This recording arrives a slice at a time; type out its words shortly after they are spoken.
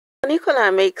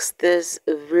Nicola makes this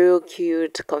real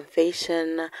cute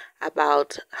confession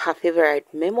about her favorite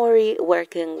memory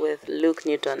working with Luke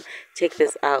Newton. Check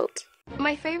this out.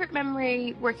 My favorite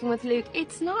memory working with Luke,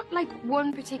 it's not like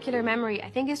one particular memory. I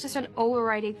think it's just an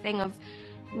overriding thing of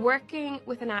working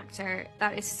with an actor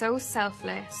that is so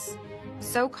selfless,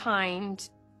 so kind.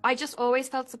 I just always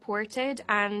felt supported,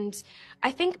 and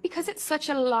I think because it's such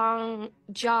a long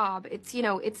job, it's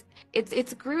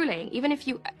it's grueling. Even if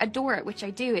you adore it, which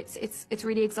I do, it's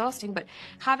really exhausting. But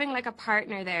having like a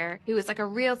partner there who was like a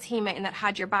real teammate and that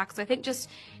had your back, so I think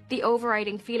just the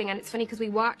overriding feeling. And it's funny because we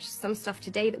watched some stuff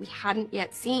today that we hadn't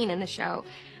yet seen in the show,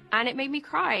 and it made me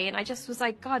cry. And I just was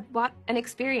like, God, what an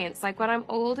experience! Like when I'm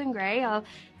old and grey, I'll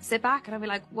sit back and I'll be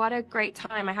like, what a great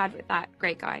time I had with that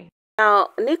great guy. Now,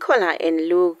 Nicola and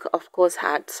Luke, of course,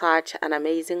 had such an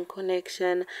amazing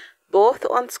connection, both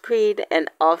on screen and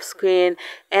off screen,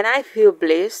 and I feel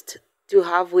blessed to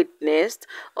have witnessed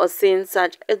or seen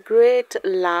such a great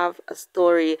love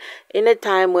story in a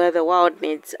time where the world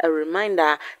needs a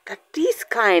reminder that this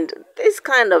kind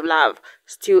of love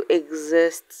still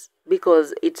exists,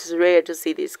 because it's rare to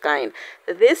see this kind.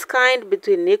 This kind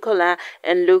between Nicola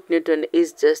and Luke Newton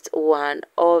is just one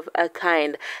of a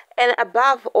kind. And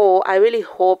above all, I really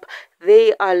hope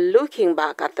they are looking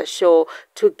back at the show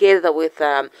together with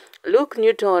Luke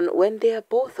Newton when they are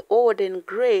both old and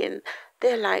gray. And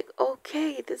they're like,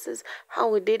 okay, this is how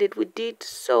we did it. We did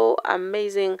so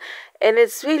amazing. And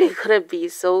it's really going to be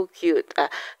so cute.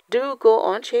 Do go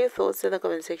on, share your thoughts in the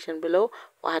comment section below.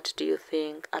 What do you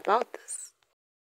think about this?